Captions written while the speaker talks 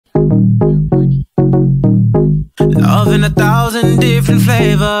1,000 different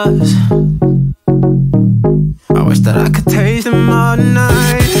flavors. I wish that I could taste them all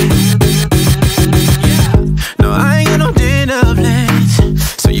night. No, I ain't got no dinner plans,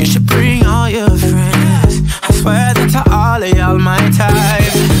 so you should bring all your friends. I swear that to all of y'all my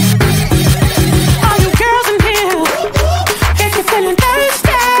type. All you girls in here, if you're feeling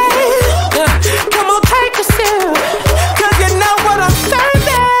thirsty, come on, take a sip, cause you know what I'm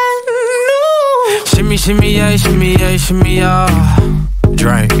serving. No. Shimmy, shimmy, yeah, shimmy, yeah, shimmy, yeah.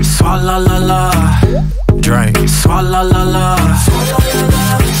 Drink, swalla la la. Drink, swalla la la.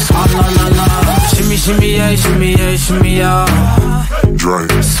 Swalla la la. Shimmy, shimmy, yeah, shimmy, yeah, shimmy, yeah.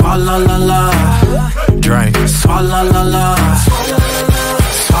 Drink, swalla la la. Drink, swalla la la.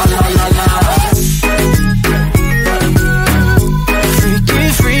 Swalla la la. Freaky,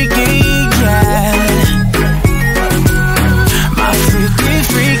 freaky, yeah. My freaky,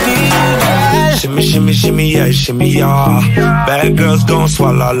 freaky, yeah. Shimmy, shimmy, shimmy, yeah, shimmy, yeah. Bad girls gon'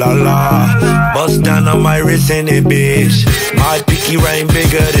 swalla la la. Bust down on my wrist and it, bitch. My pinky ring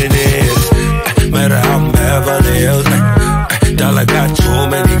bigger than this. Matter how I'm Beverly Hills. Dollar got too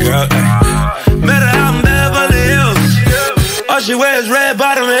many girls. Matter how I'm Beverly Hills. All she wears red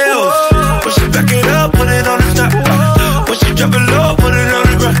bottom heels. When she back it up, put it on the top. When she drop it low, put it on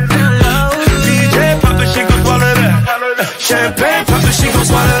the ground. DJ pop it, she gon' swallow that. Champagne pop it, she gon'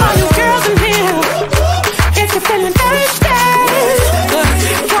 swallow that. All you girls in here, if you're feeling thirsty,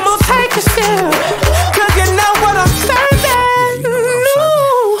 come on, take a sip, cause you know what I'm serving. No.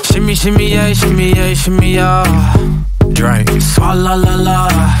 Shimmy, shimmy, yeah, shimmy, yeah, shimmy, yeah. Drink, swalla la la.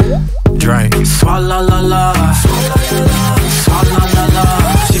 Drink, swalla la la. Swalla la la.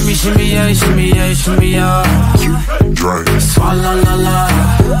 Shimmy, shimmy, yeah, shimmy, yeah, shimmy, yeah. Drink, swalla la la.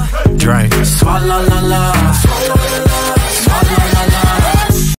 Drink, swalla la la. Swalla la la.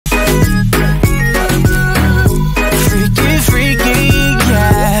 Freaky, freaky,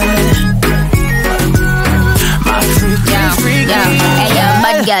 yeah. My freaky, freaky, yeah.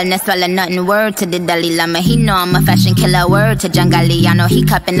 Bad girl, no swallow nothing. Word to the Dalai Lama, he know I'm a fashion killer. Word to John Galliano, he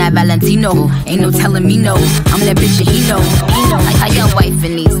cupping that Valentino. Ain't no telling me no, I'm that bitch and he know. I got wife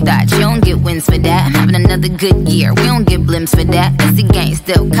in these thoughts, you don't get wins for that. I'm having another good year, we don't get blimps for that. It's the gang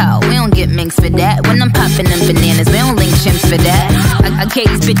still cold, we don't get minks for that. When I'm popping them bananas, we don't link chimps for that. I gave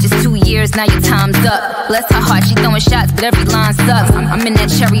these bitches 2 years, now your time's up. Bless her heart, she throwing shots, but every line sucks. I'm in that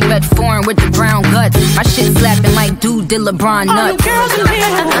cherry red foreign with the brown guts. My shit slapping like dude did LeBron nuts. All you girls in here,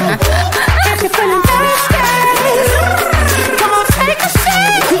 if you're feeling thirsty, come on, take a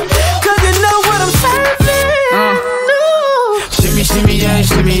sip, cause you know what I'm serving. No. Shimmy, shimmy, yeah,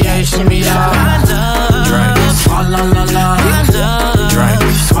 shimmy, yeah, shimmy, yeah. Drink, swalla la la. Drink,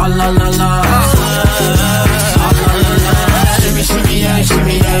 swalla la la. Swalla la la. Shimmy, shimmy, yeah,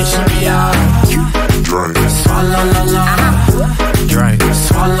 shimmy, yeah, shimmy, yeah. Drink, swalla la la. Drink,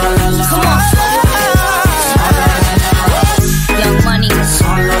 swalla la la. Come on. Young Money,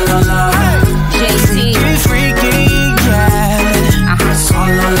 Swalla la la. JC, Freaky, yeah.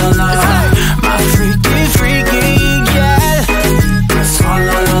 Swalla la la. My freaky, freaky, yeah.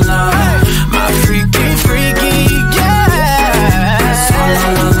 Swalla la la. My freaky, freaky, yeah. Swalla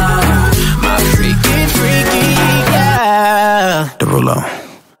la la. My freaky, freaky, yeah. Derulo.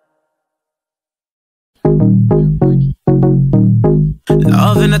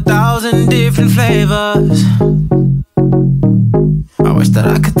 Love in 1,000 different flavors. I wish that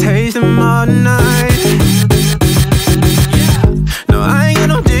I could taste them all night. No, I ain't got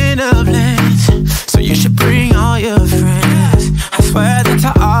no dinner plans, so you should bring all your friends. I swear that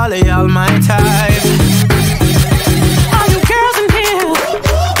to all of y'all my type. All you girls in here,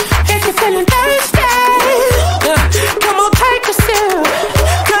 if you're feeling thirsty, come on, take a sip,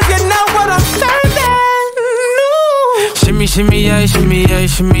 cause you know what I'm serving. No. Shimmy, shimmy, yeah, shimmy, yeah,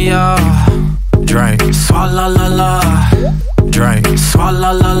 shimmy, yeah. Drink, swalla la la. Drink,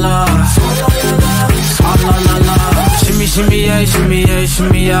 swalla la la. Swalla la la. Shimmy, shimmy, yeah, shimmy, yeah,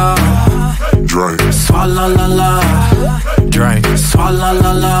 shimmy, yeah. Drink, swalla la la. Drink, swalla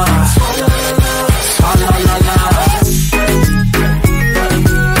la la. Swalla la la.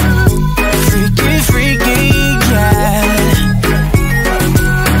 Freaky, freaky, yeah.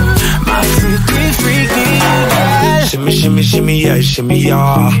 My freaky, freaky, yeah. Shimmy, shimmy, shimmy, yeah, shimmy,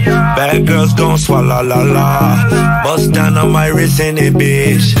 yeah. Bad girls gon' swalla la la. Bust down on my wrist and it,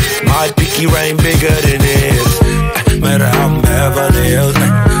 bitch. My pinky ring bigger than this. Matter how I'm Beverly Hills.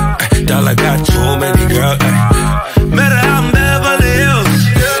 Dollar got too many girls. Matter how I'm Beverly Hills.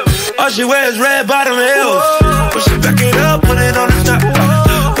 All she wears red bottom heels. When she back it up, put it on the top.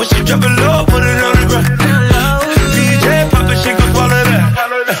 When she drop it low, put it on the ground. DJ pop it, she gon' swallow that.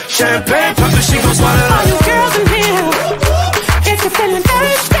 Champagne pop it, she gon' swallow that. All you girls in here,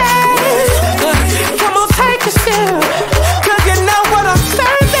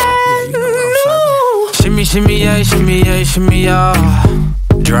 shimmy, yeah.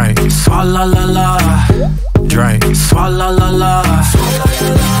 Drink, swalla la la. Drink, swalla la la.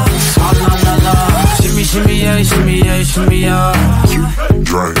 Swalla la la. Shimmy, yeah, shimmy, yeah.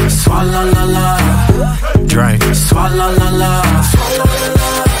 Drink, swalla la la. Drink, swalla la la.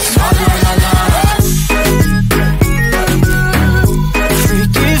 Swalla la la.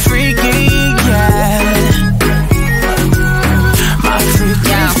 Freaky, yeah. My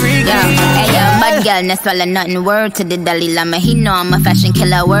freaky. Bad girl, no swallow nothing. Word to the Dalai Lama, he know I'm a fashion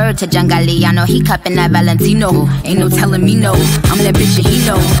killer. Word to Jangali, I know he cupping that Valentino. Ain't no telling me no, I'm that bitch that he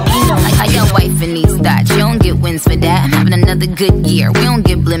know. I your wife in these thoughts, you don't get wins for that. I'm having another good year, we don't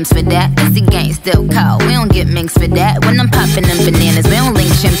get blimps for that. It's the gang still cold, we don't get minks for that. When I'm popping them bananas, we don't link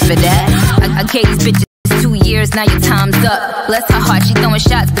chimps for that. I gave these bitches 2 years, now your time's up. Bless her heart, she throwing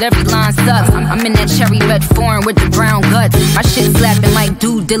shots, but every line sucks. I'm in that cherry red foreign with the brown guts. My shit slapping like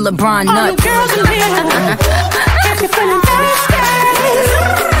dude did LeBron nuts. All the girls in here, if you're feeling thirsty,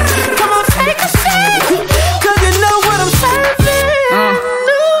 come on, take a sip, 'cause you know what I'm serving.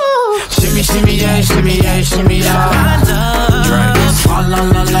 Shimmy, yeah. Drink, swalla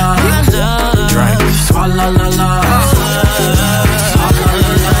la la. Drink, swalla la la.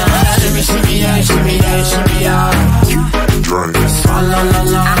 Shimmy, yeah. drink, Swalla la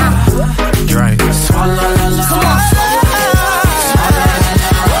la. Drink, swalla la la.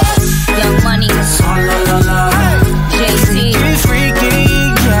 Young Money, Swalla la la. JC, Freaky,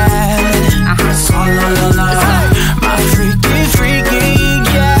 yeah. Swalla la la. My freaky,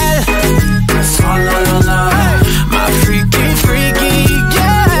 yeah. Swalla la la. My freaky,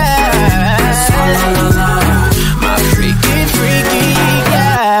 yeah. Swalla la la. My freaky,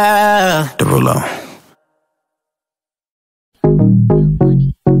 yeah. Derulo.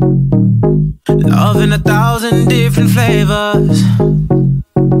 Love in 1,000 different flavors.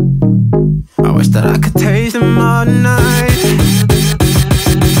 I wish that I could taste them all night.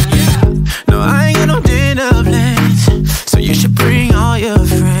 No, I ain't got no dinner plans, so you should bring all your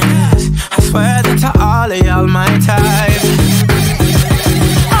friends. I swear that to all of y'all my type.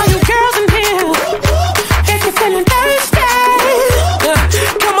 All you girls in here, if you're feeling thirsty,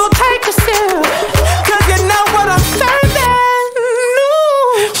 come on, take a sip, 'cause you know what I'm serving.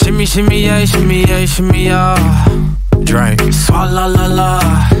 Shimmy, yeah. Drink, swalla la la.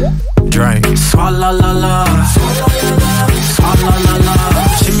 Drink, swalla la la. Swalla la la.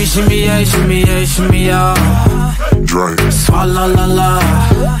 Shimmy, yeah. drink, Swalla la la.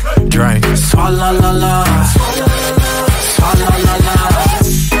 Drink, swalla la la. Swalla la la.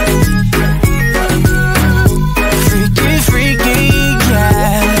 Freaky,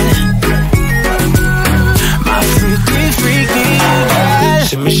 yeah. My freaky, yeah.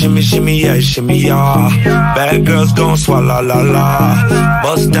 shimmy, yeah. Bad girls gon' swalla la la.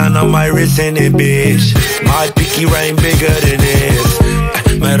 Bust down on my wrist in it, bitch. My pinky ring bigger than this.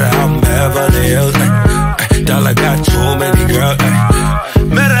 Matter how I'm Beverly Hills. Dollar got too many girls.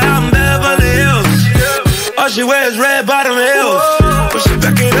 Matter how I'm Beverly Hills. All she wears red bottom heels. When she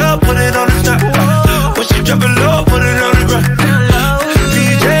back it up, put it on the top. When she drop it low, put it on the ground.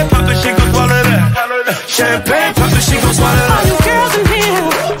 DJ pop it, she gon' swallow that. Champagne pop it, she gon' swallow that. All you girls in here,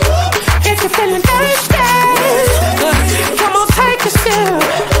 if you're feeling thirsty, come on, take a sip,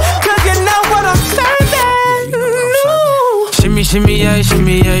 'cause you know what I'm serving. Shimmy,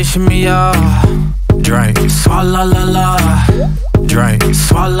 yeah. Drink, swalla la la. Drink,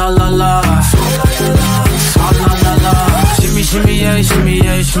 swalla la la. Swalla la la. Shimmy,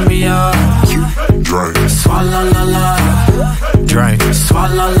 yeah. Drink, Swalla la la. Drink,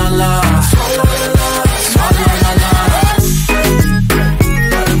 swalla la la. Swalla la la.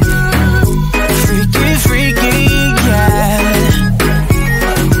 Freaky, yeah.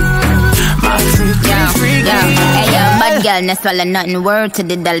 My freaky, yeah. Bad girl, no swallow nothing. Word to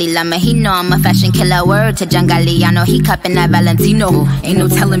the Dalai Lama, he know I'm a fashion killer. Word to Jangali, I know he cupping that Valentino. Ain't no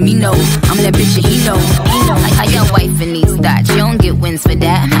telling me no, I'm that bitch that he know. I your wife in these thoughts, you don't get wins for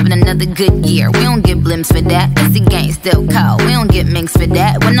that. I'm having another good year, we don't get blimps for that. It's the gang still cold, we don't get minks for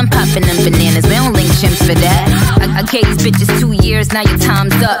that. When I'm popping them bananas, we don't link chimps for that. I gave these bitches 2 years, now your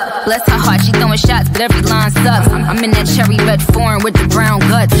time's up. Bless her heart, she throwing shots, but every line sucks. I'm in that cherry red foreign with the brown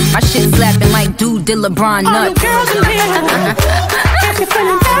guts. My shit slapping like dude did LeBron nuts. all you girls in here, if you're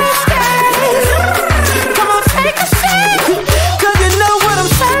feeling thirsty, come on, take a sip, 'cause you know what I'm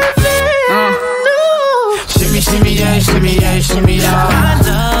serving. Shimmy, yeah.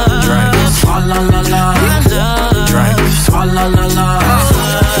 Drink, swalla la la. Drink, swalla la la.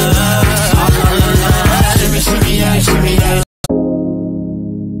 Swalla la la. Shimmy, yeah.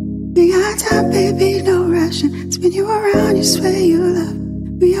 We got time, baby, no rushing. Spin you around, you swear you love.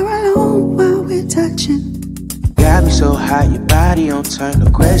 We are alone while we're touching. Got me so hot, your body on turn. No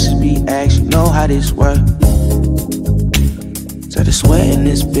questions be asked, you know how this work. So the sweat in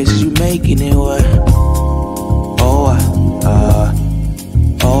this bitch, you making it work.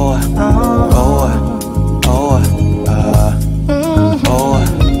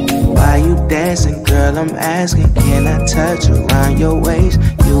 Why you dancing, girl? I'm asking, can I touch around your waist?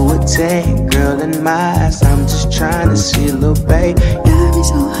 You a 10, girl, in my eyes. I'm just trying to see a little babe. Got me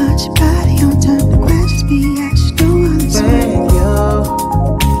so hot, your body on turn. The questions be asked, you know how this work.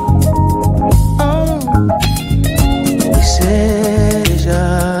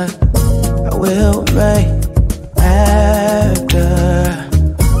 Decision I will make after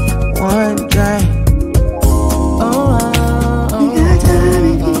one drink. We got time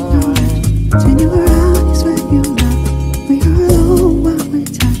and ignorance. Turn you around, you swear you love. We are alone while we're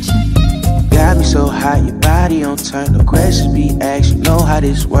touching. Got me so hot, your body on turn. No questions be asked, you know how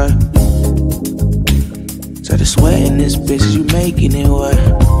this work. So the sweat in this bitch, you making it work.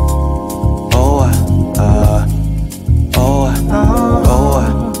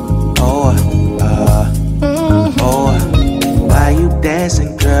 Why you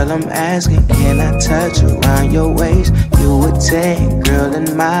dancing, girl? I'm asking, can I touch around your waist? You a 10, girl,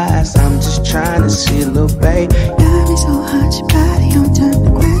 in my eyes. I'm just trying to see a little babe. Got me so hot, your body on turn.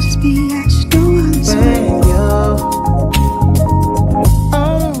 The questions be asked, you know how this work.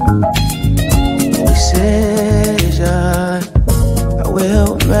 Decision I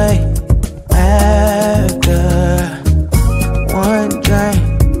will make after one drink.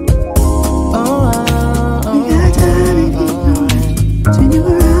 We got time and ignorance. Turn you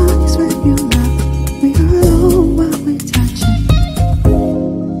around, you swear you love. We are alone while we're touching.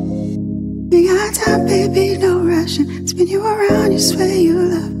 We got time, baby, no rushing. Spin you around, you swear you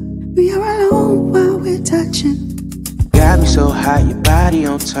love. We are alone while we're touching. Got me so hot, your body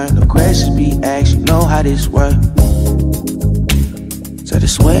on turn. No questions be asked, you know how this work. So the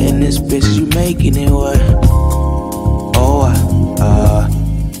sweat in this bitch, you making it work.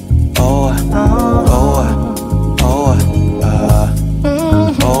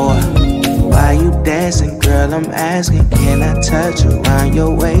 Why you dancing, girl? I'm asking, can I touch around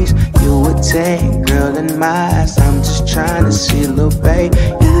your waist? You a 10, girl, in my eyes. I'm just trying to see a little babe.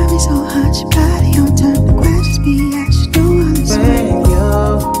 Got me so hot, your body on turn. The questions be asked, you know how this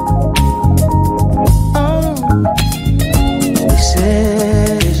work.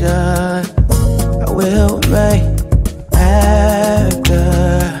 Decision I will make after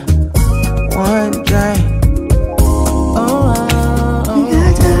one drink. We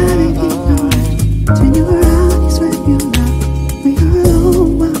got time and ignorance. Turn you around, you swear you love. We are alone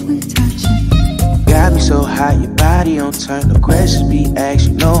while we're touching. Got me so hot, your body on turn. No questions be asked,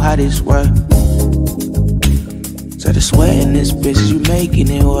 you know how this work. So the sweat in this bitch, you making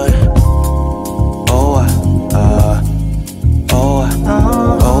it work.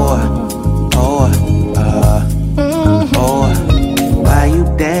 Why you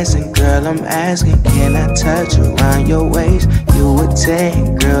dancing, girl? I'm asking, can I touch around your waist? You a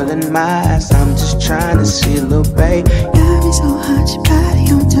 10, girl, in my eyes. I'm just trying to see a little babe. Got me so hot, your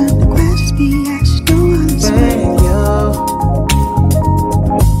body on turn. The questions be asked, you know how this work.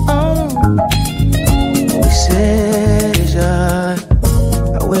 Decision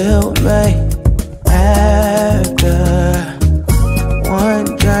I will make after one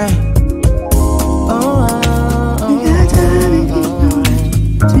drink. We got time and ignorance.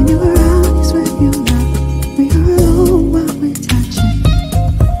 Turn you around, you swear you love. We are alone while we're touching.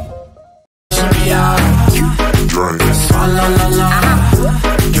 Drink. Swalla la la.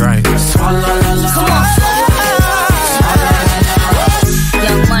 Drink. Swalla la la. Come on.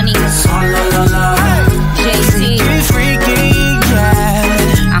 Young Money, Swalla la la. JC. Freaky, yeah.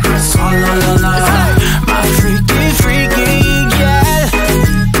 Swalla la la. My freaky, yeah.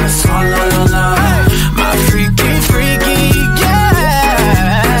 Swalla la la. My freaky, yeah.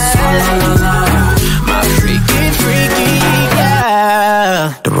 Swalla la la. My freaky,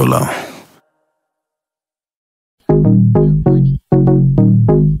 yeah. Derulo.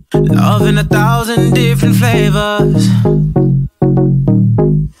 Love in 1,000 different flavors.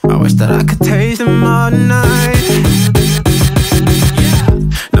 I wish that I could taste them all night.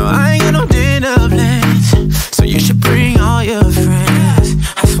 No, I ain't got no dinner plans, so you should bring all your friends.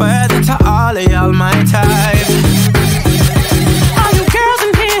 I swear that to all of y'all my type. All you girls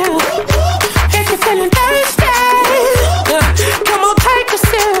in here, if you're feeling thirsty, come on, take a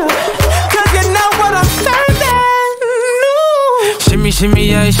sip, 'cause you know what I'm serving. Shimmy, shimmy,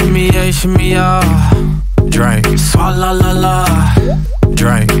 yeah, shimmy, yeah, shimmy, yeah. Drink, swalla la la.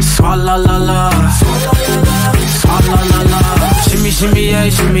 Drink, swalla la la. Swalla la la. Shimmy, shimmy, yeah,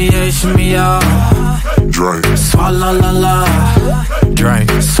 shimmy, yeah, shimmy, yeah. Drink. Swalla la la. Drink.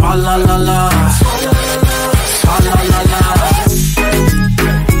 Swalla la la. Swalla la la.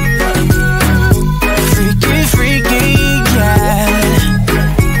 Freaky, freaky, yeah.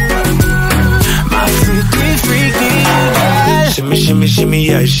 My freaky, freaky, yeah. Shimmy, shimmy, shimmy,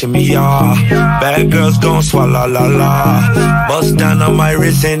 yeah, shimmy, yeah. Bad girls gon' swalla la la. Bust down on my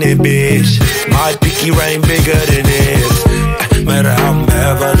wrist in it, bitch. My pinky ring bigger than this. Matter how I'm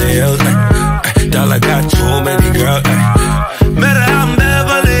Beverly Hills. Dollar got too many girls. Matter how I'm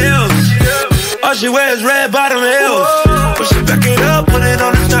Beverly Hills. All she wears red bottom heels. When she back it up, put it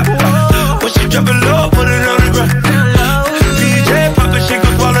on the top. When she drop it low, put it on the ground. DJ pop it, she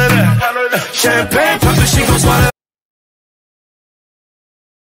gon' swallow that. Champagne pop it, she gon' swallow.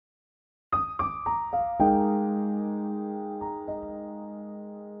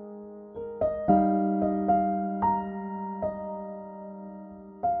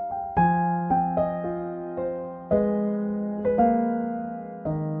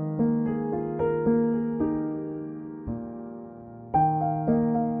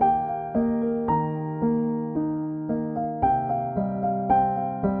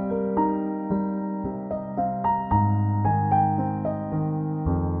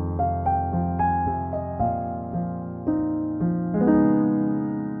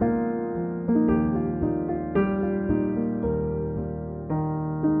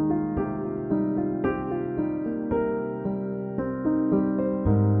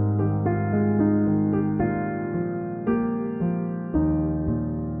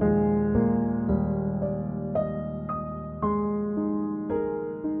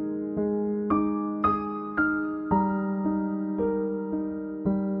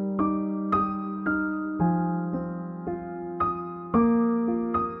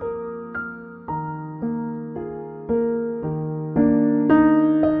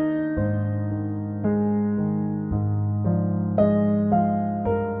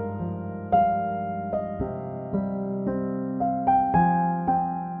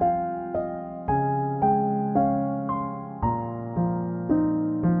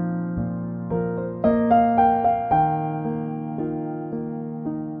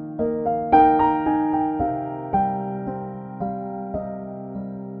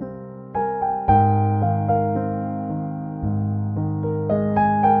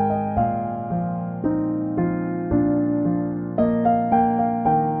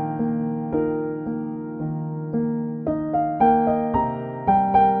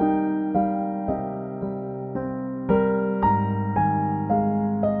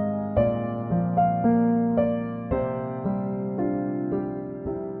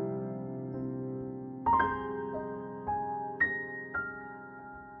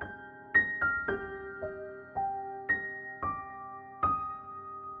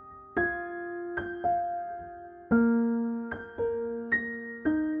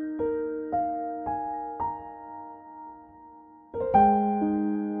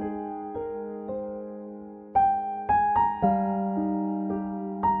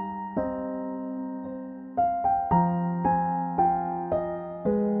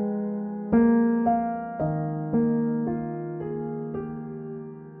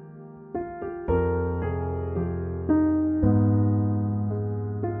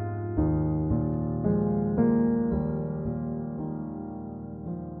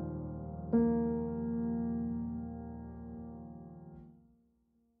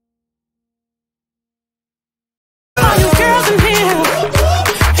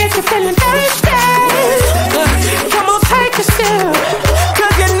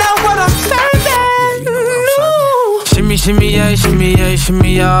 Shimmy, yeah, shimmy, yeah,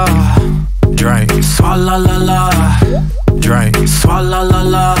 shimmy, yeah. Drink, swalla la la. Drink, swalla la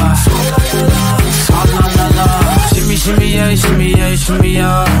la. Swalla la la. Shimmy, shimmy, yeah, shimmy, yeah, shimmy,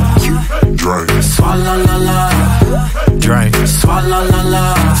 yeah. Drink, swalla la la. Drink, swalla la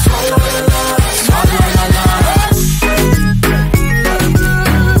la. Swalla la la.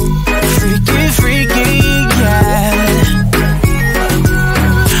 Freaky, freaky, yeah.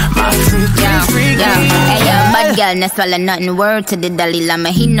 My freaky, freaky, Girl, no swallow nothing. Word to the Dalai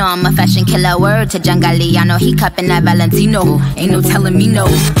Lama. He know I'm a fashion killer. Word to Jangali. I know he cupping that Valentino. Ain't no telling me no.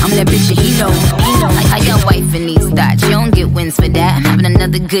 I'm that bitch and he know. I got wife in these thoughts. You don't get wins for that. I'm having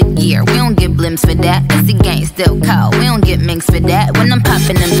another good year. We don't get blimps for that. It's the gang still cold. We don't get minks for that. When I'm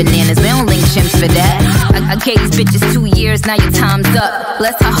popping them bananas, we don't link chimps for that. I gave these bitches 2 years. Now your time's up.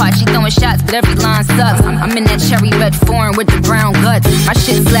 Bless her heart. She throwing shots, but every line sucks. I'm in that cherry red foreign with the brown guts. My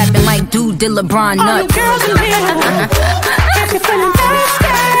shit slapping like dude did LeBron nuts. if you're feeling thirsty,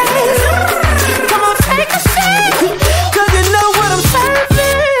 come on, take a sip. 'Cause you know what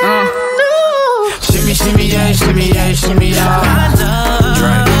Shimmy, shimmy, yeah, shimmy, yeah, shimmy, yeah. I love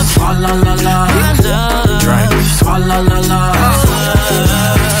drink. Swalla la la. I love drink. Swalla la la.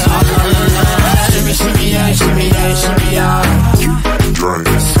 Swalla la la. Shimmy, shimmy, yeah, shimmy, yeah, shimmy, yeah. Drink.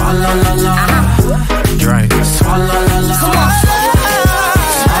 Swalla la la. Drink. Swalla la la. Swalla la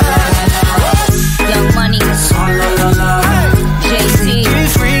la. Young Money. Swalla la la. JC.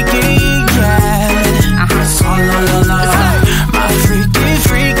 Freaky, yeah. Swalla la la. My freaky,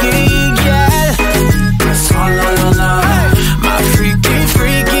 freaky, yeah. Swalla la la. My freaky,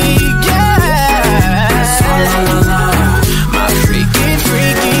 freaky, yeah. Swalla la la. My freaky,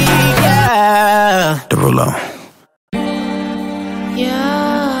 freaky, yeah. Derulo.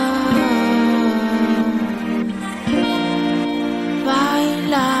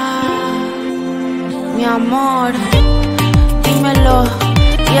 Baila, mi amor, dímelo,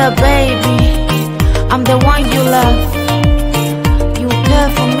 yeah baby, I'm the one you love, you care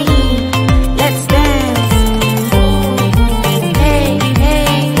for me, let's dance, hey,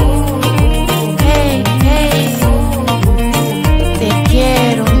 hey, hey, hey, te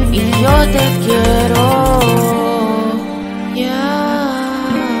quiero y yo te quiero, yeah.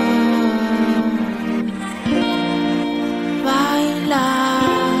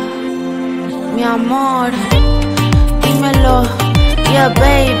 Mi amor, dímelo, yeah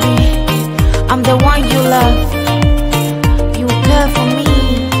baby, I'm the one you love, you care for me,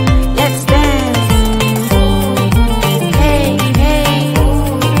 let's dance, hey, hey,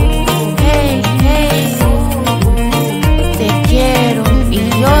 hey, hey, te quiero y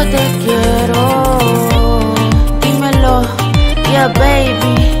yo te quiero, dímelo, yeah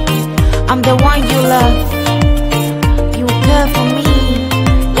baby, I'm the one you love, you care for me.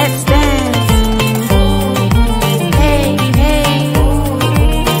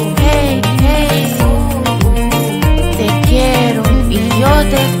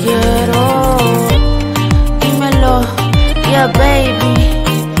 Te quiero, dímelo, yeah baby,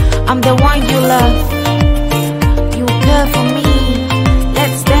 I'm the one you love, you care for me,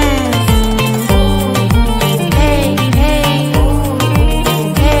 let's dance, hey, hey,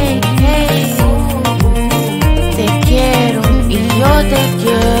 hey, hey, te quiero y yo te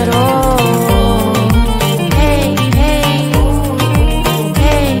quiero, hey, hey,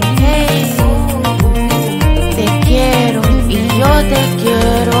 hey, hey, te quiero y yo te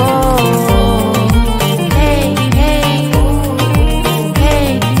quiero, hey, hey,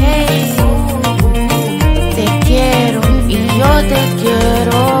 hey, hey, te quiero y yo te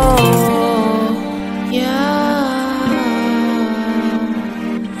quiero, yeah.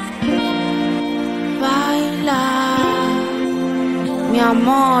 Baila, mi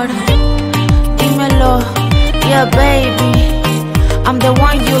amor, dímelo, yeah baby, I'm the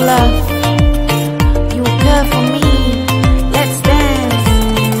one you love, you care for me.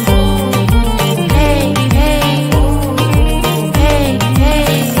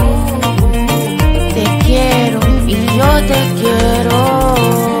 Te quiero,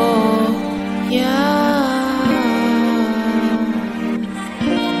 yeah.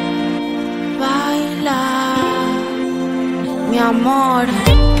 Baila, mi amor,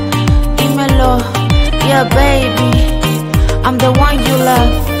 dímelo, yeah baby, I'm the one you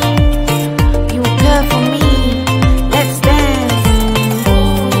love, you care for me, let's dance,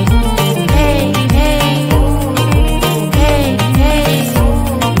 hey, hey, hey, hey,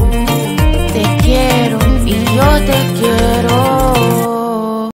 te quiero y yo te quiero.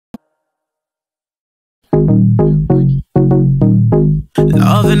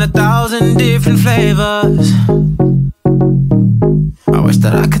 Love in 1,000 different flavors. I wish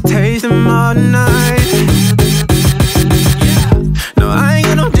that I could taste them all night. No, I ain't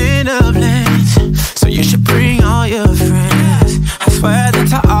got no dinner plans, so you should bring all your friends. I swear that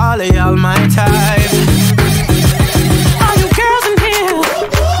to all of y'all my type.